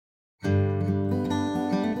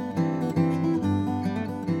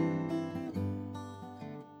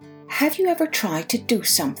Have you ever tried to do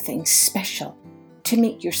something special to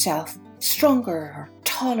make yourself stronger or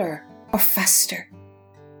taller or faster?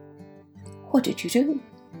 What did you do?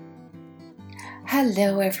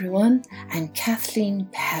 Hello everyone, I'm Kathleen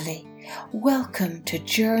Pelly. Welcome to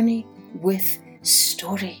Journey with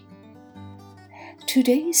Story.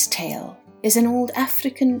 Today's tale is an old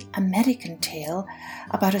African-American tale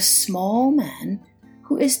about a small man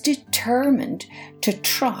who is determined to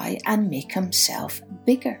try and make himself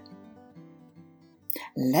bigger.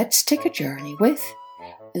 Let's take a journey with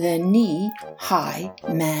the Knee-High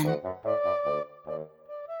Man.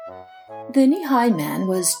 The knee-high man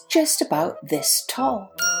was just about this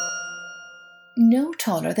tall. No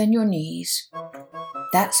taller than your knees.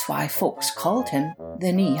 That's why folks called him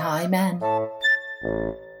the knee-high man.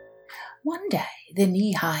 One day, the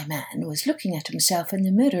knee-high man was looking at himself in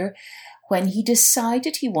the mirror when he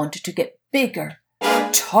decided he wanted to get bigger,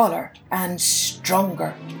 taller, and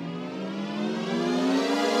stronger.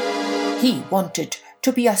 He wanted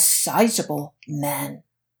to be a sizable man.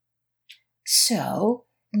 So,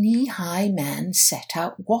 Knee-High Man set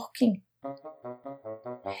out walking.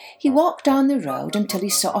 He walked down the road until he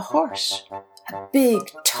saw a horse, a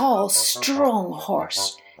big, tall, strong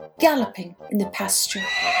horse, galloping in the pasture.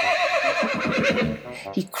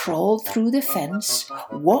 He crawled through the fence,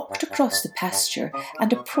 walked across the pasture,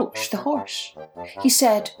 and approached the horse. He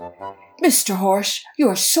said, "Mr. Horse, you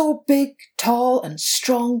are so big, tall, and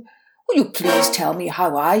strong. Will you please tell me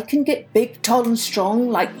how I can get big, tall, and strong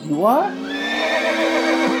like you are?"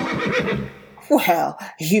 "Well,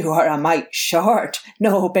 you are a mite short,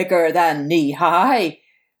 no bigger than knee-high.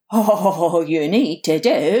 All you need to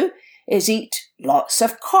do is eat lots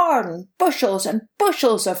of corn, bushels and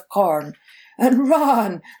bushels of corn, and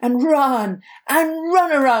run and run and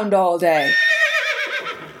run around all day."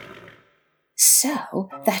 So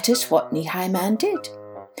that is what Knee-High Man did.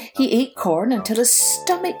 He ate corn until his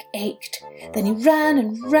stomach ached. Then he ran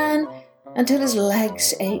and ran until his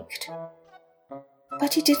legs ached.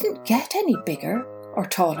 But he didn't get any bigger or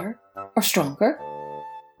taller or stronger.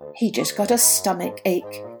 He just got a stomach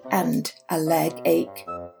ache and a leg ache.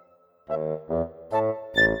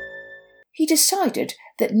 He decided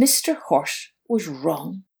that Mr. Horse was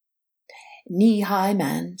wrong. Knee-High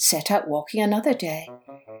Man set out walking another day,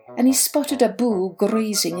 and he spotted a bull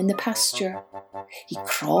grazing in the pasture. He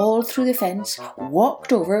crawled through the fence,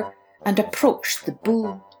 walked over, and approached the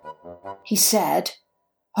bull. He said,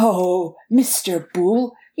 "Oh, Mr.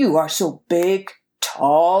 Bull, you are so big,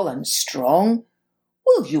 tall, and strong.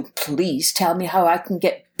 Will you please tell me how I can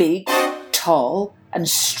get big, tall, and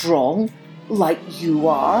strong like you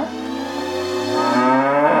are?"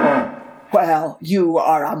 "Well, you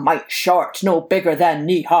are a mite short, no bigger than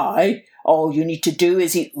knee-high. All you need to do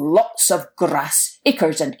is eat lots of grass,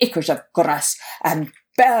 acres and acres of grass, and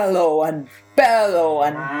bellow and bellow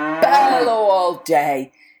and bellow all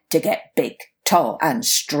day to get big, tall, and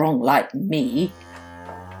strong like me."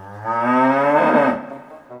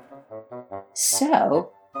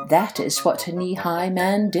 So, that is what a Knee-High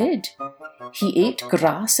Man did. He ate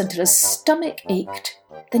grass until his stomach ached.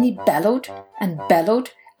 Then he bellowed and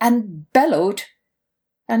bellowed and bellowed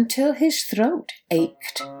until his throat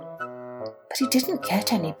ached. But he didn't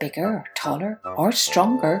get any bigger or taller or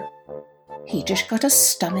stronger. He just got a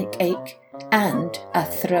stomach ache and a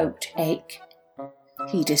throat ache.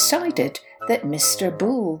 He decided that Mr.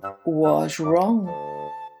 Bull was wrong.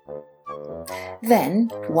 Then,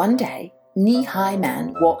 one day, Knee-High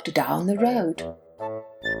Man walked down the road.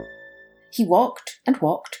 He walked and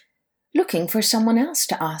walked, looking for someone else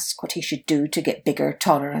to ask what he should do to get bigger,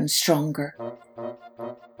 taller, and stronger.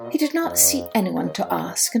 He did not see anyone to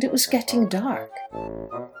ask, and it was getting dark.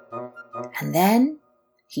 And then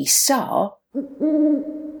he saw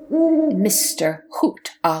Mr.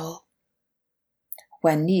 Hoot Owl.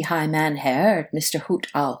 When Knee-High Man heard Mr. Hoot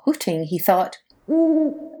Owl hooting, he thought,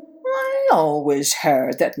 "I always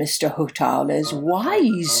heard that Mr. Hoot Owl is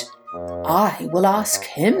wise. I will ask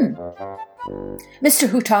him. Mr.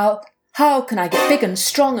 Hoot Owl, how can I get big and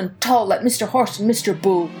strong and tall like Mr. Horse and Mr.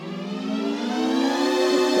 Bull?"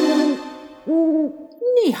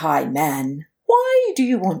 "Knee-High Man, why do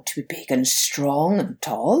you want to be big and strong and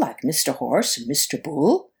tall like Mr. Horse and Mr.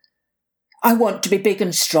 Bull?" "I want to be big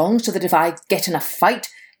and strong so that if I get in a fight,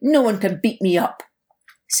 no one can beat me up,"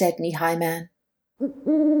 said Knee-High Man.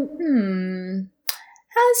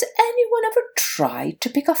 Has anyone ever tried to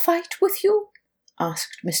pick a fight with you?"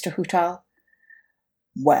 asked Mr. Hoot Owl.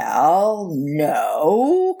 "Well,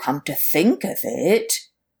 no, come to think of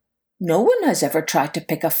it. No one has ever tried to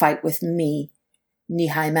pick a fight with me,"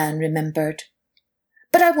 Knee-High Man remembered.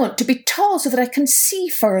 "But I want to be tall so that I can see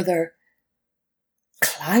further."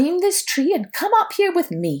 "Climb this tree and come up here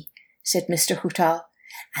with me," said Mr. Hoot Owl,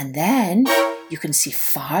 "and then you can see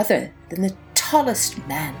farther than the tallest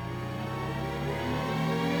man."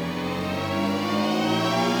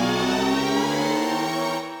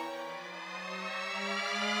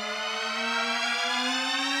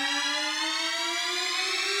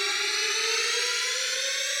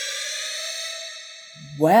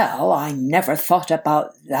 "Well, I never thought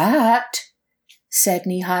about that," said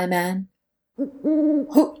Knee-High Man.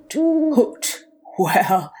 "Hoot, hoot.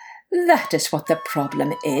 Well, that is what the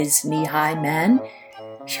problem is, Knee-High Man.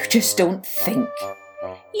 You just don't think.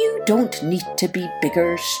 You don't need to be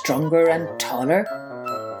bigger, stronger, and taller.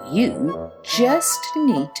 You just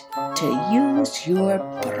need to use your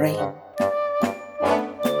brain."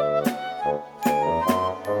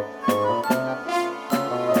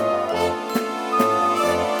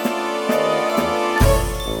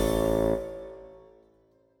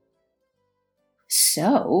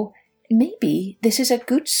 So, maybe this is a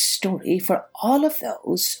good story for all of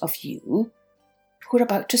those of you who are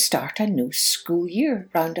about to start a new school year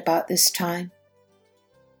round about this time.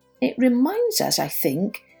 It reminds us, I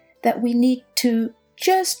think, that we need to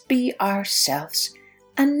just be ourselves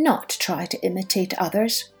and not try to imitate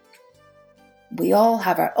others. We all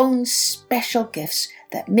have our own special gifts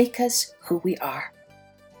that make us who we are.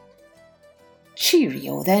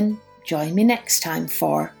 Cheerio then. Join me next time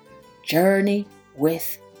for Journey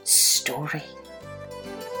with Story.